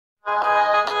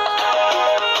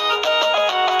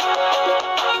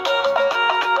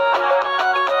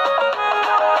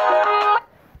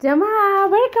Jama'a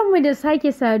barkanmu da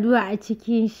sake saduwa a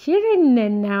cikin shirin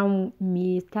nan namu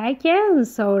mai taken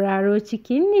sauraro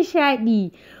cikin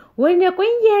nishaɗi wanda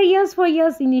ƙungiyar Yes for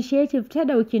Yes Initiative ta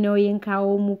ɗauki nauyin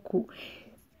kawo muku.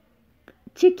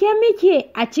 Cike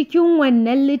muke a cikin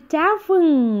wannan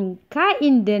littafin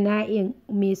ka'in da na'in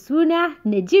mai suna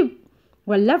NAJEEB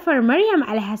wallafar Maryam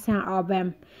Alhassan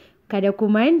Obam. Kada ku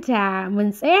manta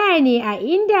mun tsaya ne a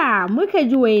inda muka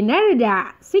ji wainar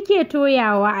da suke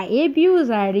toyawa a ABU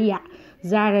Zaria.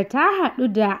 Zara ta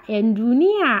haɗu da 'yan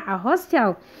duniya a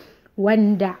hostel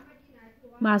wanda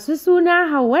masu suna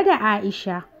Hauwa da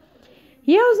Aisha.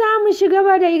 Yau za mu shiga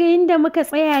da inda muka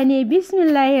tsaya ne.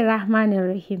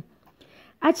 Bismillahirrahmanirrahim.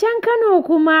 A can Kano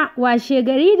kuma washe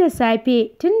gari da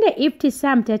safe tunda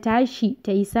Iftisam ta tashi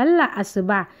ta yi sallah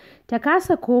asuba ta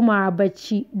kasa komawa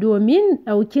bacci domin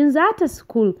ɗaukin zata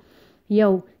school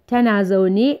yau tana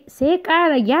zaune sai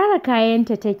ƙara gyara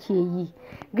kayanta take yi.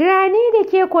 Granny da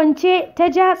ke kwance ta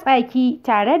ja tsaki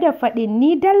tare da faɗin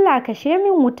ni dalla kashe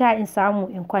min wuta in samu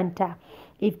in kwanta.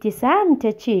 Iftisam ta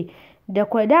ce da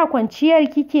kwanciyar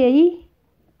kike yi?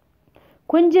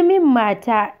 Kun ji min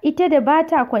mata ita da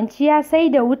bata kwanciya sai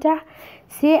da wuta,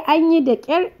 sai an yi da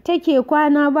ƙyar take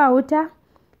kwana ba wuta,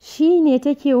 shi ne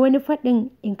take wani faɗin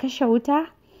in kashe wuta?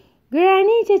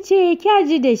 Granny ta ce kya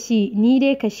ji da shi, ni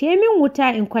dai kashe min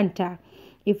wuta in kwanta.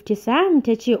 Iftisam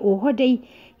ta ce oho dai,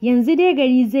 yanzu dai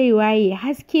gari zai waye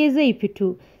haske zai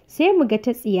fito sai mu ga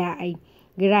ta tsiya ai.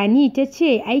 Granny ta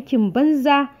ce aikin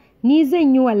banza ni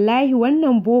zan yi wallahi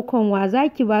wannan bokon wa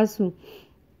zaki basu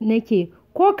nake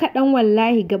ko kaɗan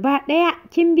wallahi gaba ɗaya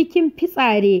kin bi kin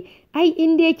fitsare ai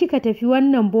in dai kika tafi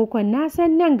wannan bokon na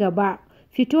san nan gaba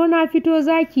fito na fito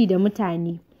zaki da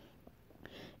mutane.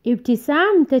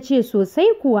 Iftisam ta ce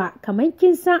sosai kuwa kamar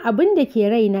kin san abin da ke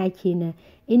raina kenan.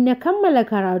 In na kammala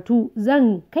karatu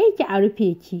zan kai ki a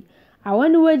rufe ki a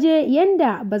wani waje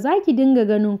yanda ba za ki dinga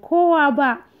ganin kowa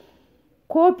ba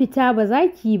ko fita ba za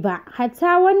ki ba,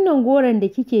 hatta wannan goron da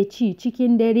kike ci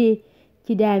cikin dare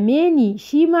ki dame ni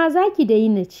shi ma za ki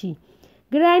daina ci.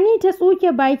 Granny ta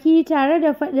tsuke baki tare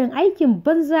da faɗin aikin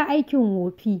banza aikin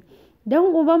wofi.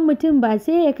 Don uban mutum ba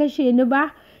sai ya kashe ni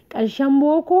ba ƙarshen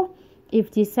boko.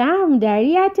 Iftisam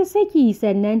dariya ta saki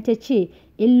sannan ta ce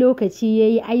in lokaci ya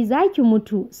yi ai za ki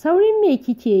mutu saurin me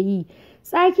kike yi.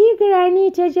 Tsaki Granny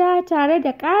ta ja tare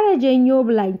da ƙara janyo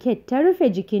blanket ta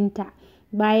rufe jikinta.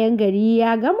 Bayan gari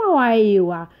ya gama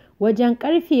wayewa wajen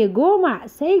ƙarfe 10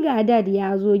 sai ga dad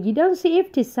ya zo gidansu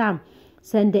Iftisam.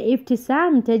 Sanda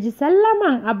Iftisam ta ji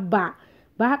sallaman Abba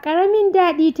ba ƙaramin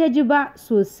daɗi ta ji ba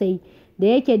sosai. Da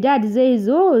yake dad zai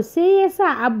zo sai ya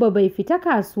sa Abba bai fita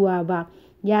kasuwa ba,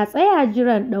 ya tsaya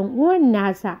jiran ɗan uwan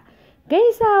nasa.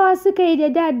 Gaisawa suka yi da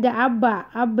dad da Abba.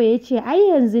 Abba ya ce ai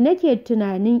yanzu nake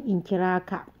tunanin in kira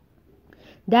ka.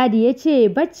 Dad ya ce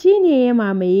bacci ne ya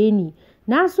mamaye ni,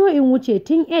 na so in wuce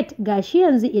tun 8 gashi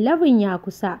yanzu 11 ya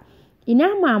kusa.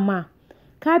 Ina mama?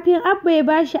 Kafin Abba ya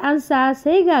bashi ansa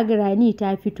sai ga Granny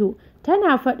ta fito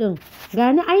tana faɗin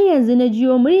gani ai yanzu na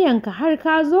jiyo muryanka har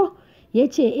ka zo. Ya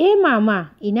ce eh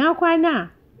mama ina kwana,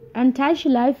 an tashi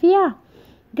lafiya?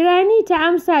 Granny ta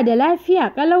amsa da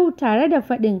lafiya ƙalau tare da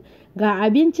faɗin ga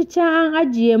abinci can an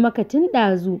ajiye maka tun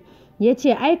ɗazu. Ya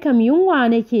ce ai kam yunwa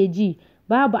nake ji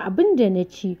babu abin da na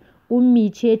ci.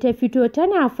 Ummi ce ta fito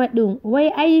tana faɗin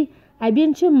wai ai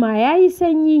abincin ma ya yi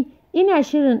sanyi ina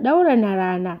shirin ɗaura na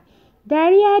rana.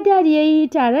 Dariya dad ya yi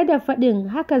tare da faɗin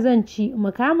haka zan ci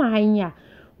mu kama hanya.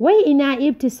 Wai ina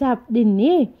Iftisam ɗin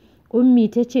ne?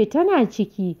 Ummi ta ce tana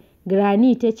ciki.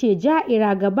 Granny ta ce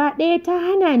Ja'ira gaba ɗaya ta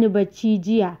hana ni bacci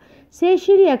jiya, sai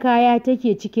shirya kaya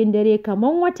take cikin dare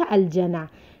kamar wata aljana.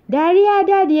 Dariya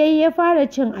dad yayi ya fara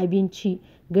cin abinci.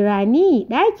 Granny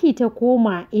ɗaki ta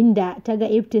koma inda ta ga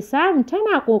Iftisam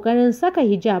tana ƙoƙarin saka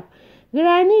hijab.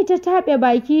 Granny ta taɓe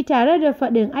baki tare da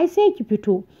faɗin ai sai ki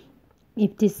fito.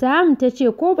 Iftisam ta ce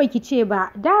ko baki ce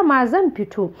ba dama zan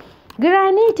fito.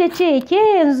 Granny ta ce ke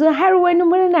yanzu har wani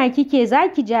murna kike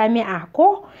zaki jami'a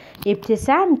ko?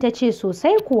 Iftisam ta ce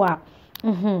sosai kuwa.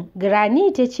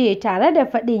 Granny ta ce tare da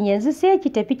faɗin yanzu sai ki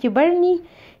tafi ki bar ni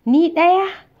ɗaya.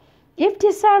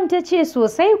 Iftisam ta ce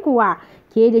sosai kuwa,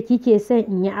 ke da kike son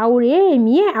in yi aure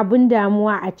miye abin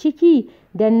damuwa a ciki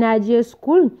dan na je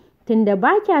school tunda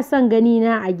ba kya son gani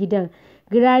na a gidan.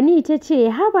 Granny ta ce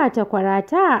haba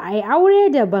takwarata ai aure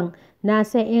daban, na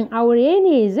san in aure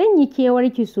ne zan yi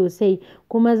kewarki sosai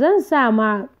kuma zan sa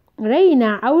ma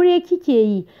raina aure kike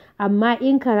yi, amma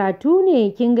in karatu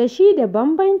ne kin ga shi da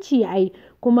bambanci ai,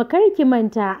 kuma kar ki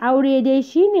manta aure dai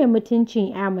shine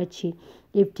mutuncin ya mace.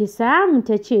 Iftisam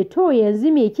ta ce to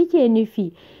yanzu me kike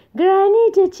nufi?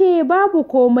 Granny ta ce babu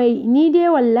komai, ni dai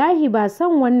wallahi ba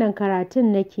son wannan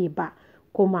karatun nake ba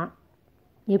kuma.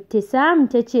 Ibtisam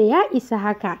ta ce ya isa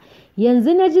haka,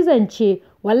 yanzu na ji zance,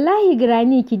 wallahi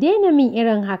Granny ki daina min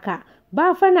irin haka,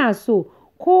 ba fa na so,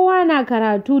 kowa na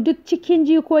karatu duk cikin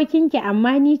jikokinki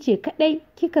amma ni ce kaɗai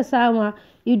kika sama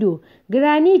ido.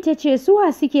 Granny ta ce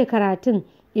suwa suke karatun?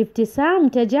 Ibtisam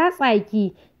ta ja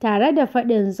tsaki tare da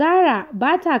faɗin Zara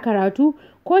ba ta karatu,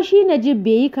 ko shi Najeeb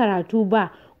bai yi karatu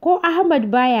ba, ko Ahmad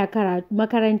baya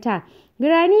makaranta.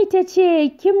 Granny ta ce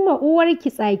kin ma uwarki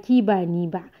tsaki ba ni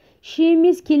ba. Shi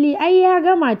miskili ai ya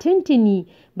gama tuntuni,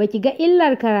 baki ga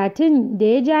illar karatun da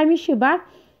ya ja mishi ba,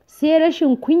 sai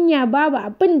rashin kunya, babu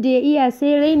abin da ya iya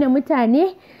sai raina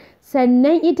mutane.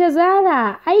 Sannan ita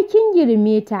Zara ai kin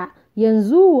girme ta,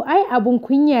 yanzu ai abun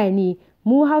kunya ne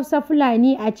mu Hausa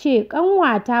Fulani a ce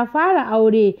ƙanwa ta fara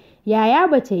aure yaya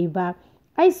ba ta yi ba,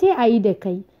 ai sai a yi da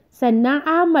kai. Sannan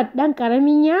Ahmad ɗan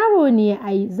ƙaramin yaro ne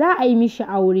ai za a yi mishi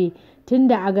aure,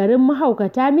 tunda a garin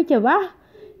mahaukata muke ba.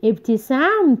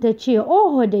 Ibtisam ta ce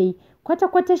oho dai,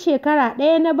 kwata-kwata shekara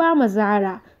ɗaya na ba ma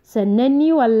Zara, sannan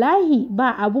ni wallahi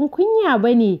ba abun kunya ba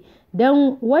ne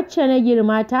don wacce na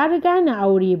girma ta riga ni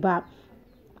aure ba.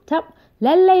 Tab,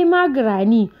 lallai ma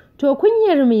Granny, to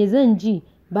kunyar me zan ji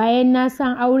bayan na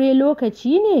san aure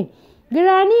lokaci ne?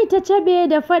 Granny ta cabe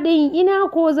da faɗin ina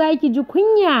ko za ki ji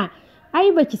kunya,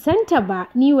 ai baki santa ba,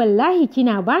 ni wallahi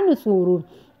kina bani tsoro.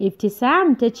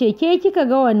 Ibtisam ta ce ke kika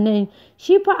ga wannan,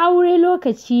 shi fa aure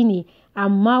lokaci ne,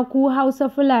 amma ku Hausa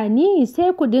Fulani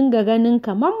sai ku dinga ganin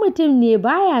kamar mutum ne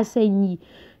baya son yi.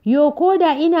 Yo ko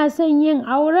da ina son yin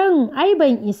auren ai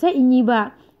ban isa in yi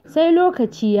ba, sai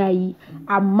lokaci ya yi,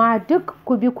 amma duk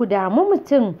ku bi ku damu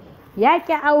mutum, ya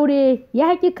ƙi aure,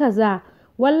 ya ƙi kaza,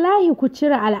 wallahi ku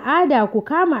cire al'ada ku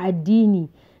kama addini.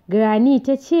 Granny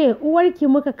ta ce uwarki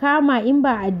muka kama in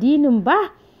ba addinin ba?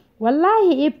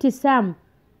 Wallahi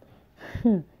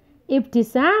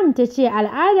Ibtisam ta ce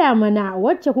al'ada mana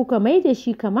wacce kuka mai da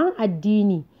shi kamar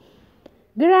addini.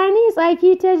 Granny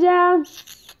tsaki ta ja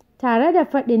tare da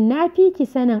faɗin na fi ki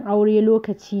sanin aure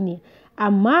lokaci ne,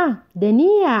 amma da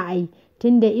niyya ai,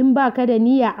 tunda in baka da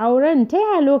niyya auren ta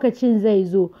ya lokacin zai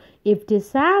zo.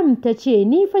 Ibtisam ta ce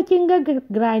ni fa kin ga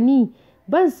Granny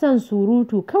ban son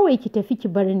surutu, kawai ki tafi ki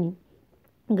bar ni.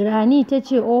 Granny ta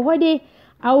ce oho dai,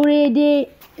 aure dai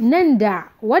nan da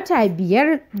wata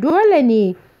 5 dole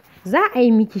ne za a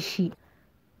yi miki shi.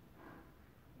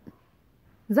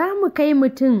 Za mu kai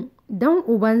mutum don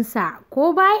ubansa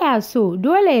ko baya so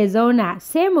dole ya zauna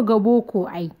sai mu ga boko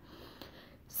ai.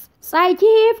 Tsaki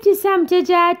Ibtisam ta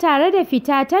ja tare da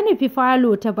fita ta nufi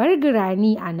falo ta bar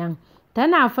Granny a nan.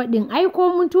 Tana faɗin aiko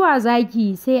mutuwa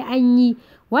zaki sai an yi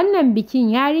wannan bikin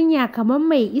yarinya kamar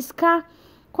mai iska.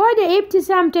 Ko da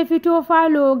Ibtisam ta fito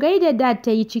falo gaida Dad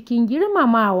ta yi cikin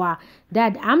girmamawa.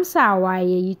 Dad amsawa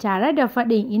ya yi tare da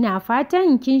faɗin ina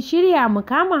fatan kin shirya mu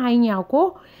kama hanya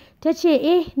ko? Ta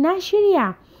ce na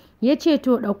shirya. Ya ce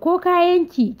to ɗauko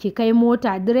kayanki ki kai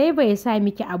mota, direba ya sa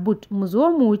miki a but mu zo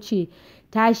mu wuce.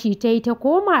 Tashi ta yi ta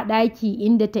koma ɗaki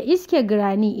inda ta iske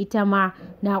Granny ita ma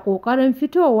na ƙoƙarin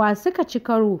fitowa suka ci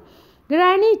karo.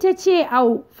 Granny ta ce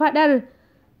au faɗar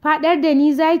da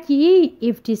ni za ki yi?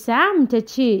 Ibtisam ta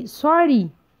ce sorry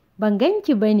ban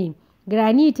ganki ba ne.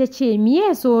 Granny ta ce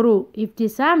miye soro?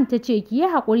 Ibtisam ta ce ki yi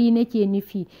haƙuri nake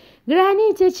nufi.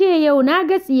 Granny ta ce yau na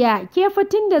ga tsiya, ke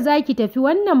fatin da za ki tafi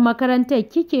wannan makarantar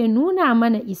kike nuna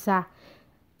mana isa.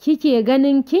 Kike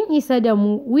ganin kin isa da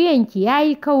mu, wuyanki ya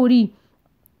yi kauri.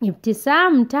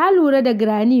 Ibtisam ta lura da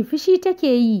Granny fushi take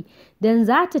yi don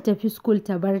za ta tafi school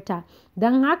ta barta.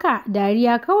 Don haka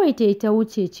dariya kawai ta yi ta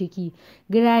wuce ciki.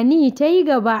 Granny ta yi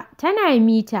gaba tana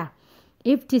mita.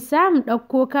 Ibtisam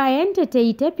ɗauko kayanta ta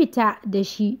yi ta fita da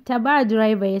shi ta ba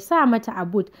direba ya sa mata a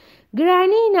boot.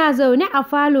 Granny na zaune a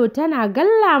falo tana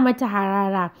galla mata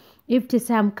harara.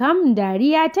 Ibtisam kam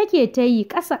dariya take ta yi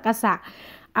ƙasa-ƙasa.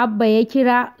 Abba ya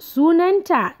kira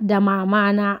sunanta da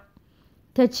mamana.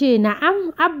 Ta ce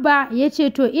na'am Abba. Ya ce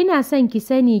to ina son ki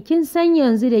sani kin san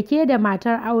yanzu da ke da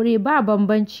matar aure ba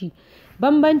bambanci.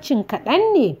 Bambancin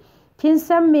kaɗan ne. Kin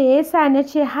san me yasa na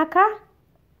ce haka?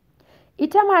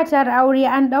 Ita matar aure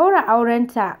an ɗaura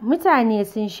aurenta, mutane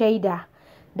sun shaida.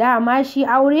 Dama shi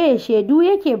aure shaidu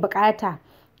yake buƙata.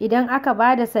 Idan aka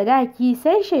ba da sadaki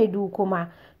sai shaidu kuma.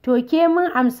 To ke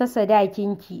mun amsa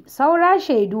sadakinki, saura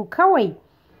shaidu kawai.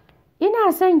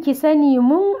 Ina son ki sani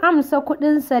mun amsa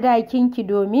kuɗin sadakinki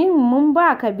domin mun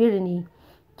ba Kabir ne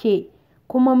ke,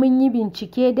 kuma mun yi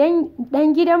bincike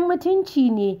dan gidan mutunci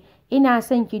ne. Ina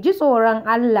son ki ji tsoron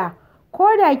Allah. Ko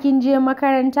da kin je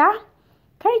makaranta,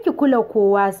 kar ki kula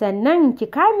kowa, sannan ki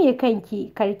kame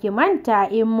kanki, kar ki manta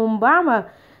in mun ba ma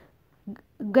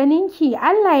ganinki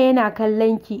Allah yana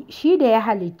kallon ki, shi da ya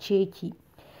halicce ki.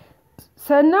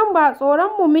 sannan ba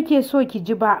tsoronmu muke so ki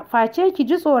ji ba, face ki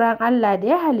ji tsoron Allah da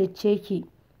ya halicce ki.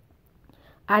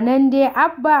 A nan dai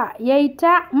Abba ya yi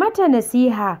ta mata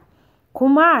nasiha,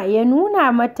 kuma ya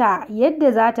nuna mata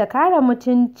yadda za ta kare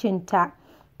mutuncinta,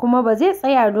 kuma ba zai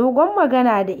tsaya dogon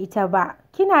magana da ita ba.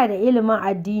 Kina da ilimin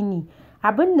addini,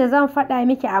 abin da zan faɗa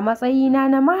miki a matsayina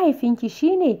na mahaifinki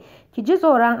shine ki ji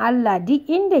tsoron Allah duk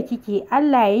inda kike.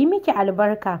 Allah ya yi miki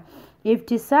albarka.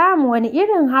 Ibtisam wani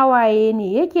irin hawaye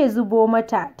ne yake zubo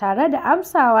mata tare da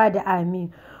amsawa da amin.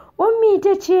 Ummi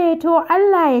ta ce, to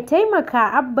Allah ya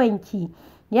taimaka, abbanki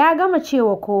ya gama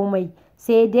cewa komai,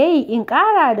 sai dai in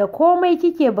ƙara da komai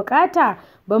kike bukata.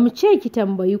 Ba mu ce ki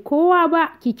tambayi kowa ba,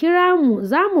 ki kira mu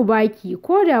za mu baki,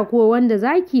 ko da kuwa wanda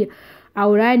zaki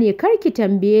aura ne kar ki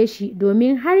tambaye shi,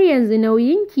 domin har yanzu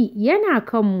nauyinki yana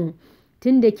kanmu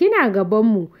tunda kina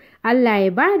gabanmu. Allah ya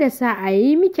ba da sa'a ya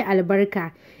yi miki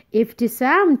albarka.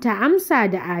 Ibtisam ta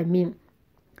amsa da amin.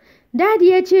 Dadi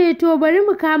ya ce, to bari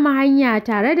mu kama hanya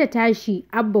tare da tashi.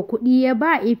 Abba kuɗi ya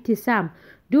ba Ibtisam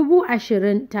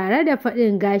 20,000 tare da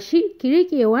faɗin gashi ki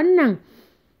riƙe wannan,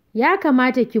 ya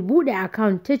kamata ki buɗe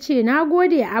account. Ta ce na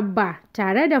gode Abba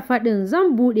tare da faɗin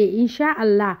zan buɗe insha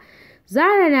Allah.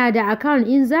 Zara na da account,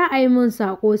 in za a yi mun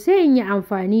saƙo sai in yi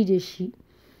amfani da shi.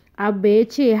 Abba ya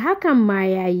ce hakan ma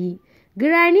ya yi.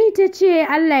 Granny ta ce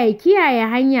Allah ya kiyaye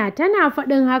hanya. Tana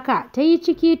faɗin haka ta yi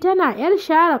ciki tana 'yar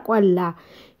share ƙwalla.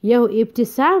 Yau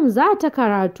Ibtisam za ta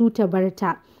karatu ta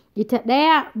barta ita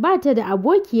ɗaya, ba ta da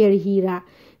abokiyar hira.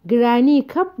 Granny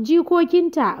kaf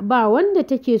jikokinta ba wanda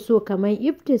take so kamar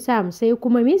Ibtisam, sai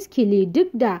kuma Miskili duk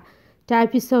da ta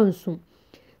fi son su.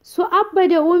 Su Abba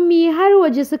da Ummi har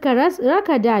waje suka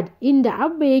raka Dad, inda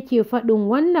Abba yake faɗin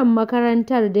wannan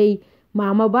makarantar dai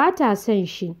Mama ba ta son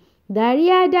shi.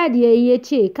 Dariya Dad ya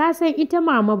ce, ka san ita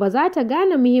Mama ba za ta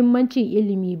gane muhimmancin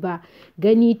ilimi ba,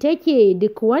 gani take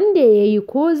duk wanda ya yi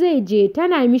ko zai je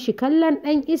tana mishi kallon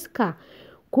ɗan iska,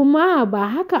 kuma ba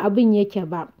haka abin yake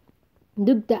ba.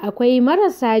 Duk da akwai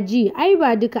marasa ji, ai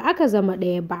ba duka aka zama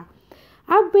ɗaya ba.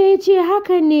 Abba ya ce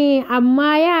haka ne,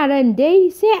 amma yaran dai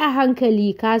sai a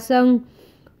hankali. Ka san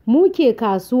mu ke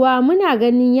kasuwa muna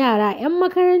ganin yara 'yan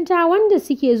makaranta wanda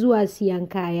suke zuwa siyan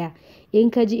kaya. In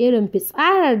ka ji irin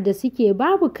fitsarar da suke,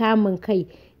 babu kamun kai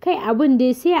abin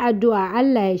dai sai addu'a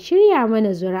Allah ya shirya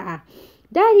mana zuri'a.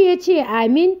 Dadi ya ce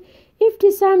amin.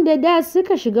 Ibtisam da Dad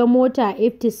suka shiga mota.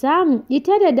 Ibtisam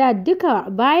ita da Dad duka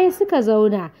baya suka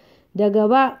zauna. Da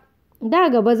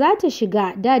gaba za ta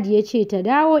shiga. Dad ya ce ta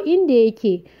dawo inda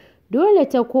yake. Dole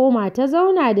ta koma ta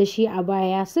zauna da shi a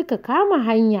baya. Suka kama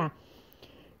hanya.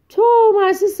 To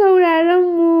masu sauraron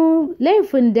mu,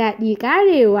 laifin daɗi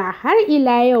ƙarewa. Har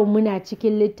ila yau muna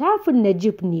cikin littafin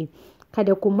NAJEEB ne.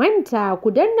 Kada ku manta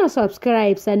ku danna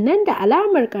subscribe sannan da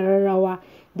alamar ƙararrawa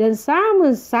don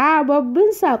samun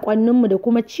sababbin saƙonninmu da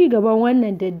kuma ci gaban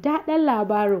wannan daddaɗan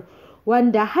labarin,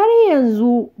 wanda har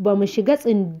yanzu ba mu shiga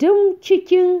tsindin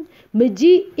cikin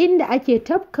miji inda ake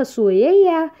tafka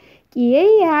soyayya,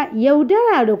 kiyayya,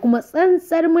 yaudara da kuma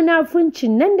tsantsar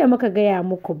munafuncin nan da muka gaya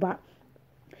muku ba.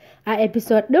 A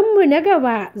episode ɗinmu na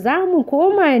gaba za mu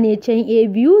koma ne can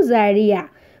A2 Zaria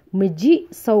mu ji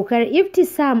saukar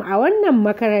Ibtisam a wannan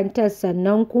makarantar,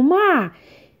 sannan kuma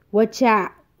wacce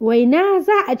waina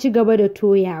za a ci gaba da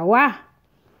toyawa.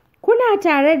 Kuna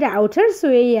tare da Autar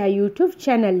Soyayya YouTube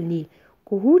channel ne.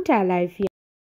 Ku huta lafiya.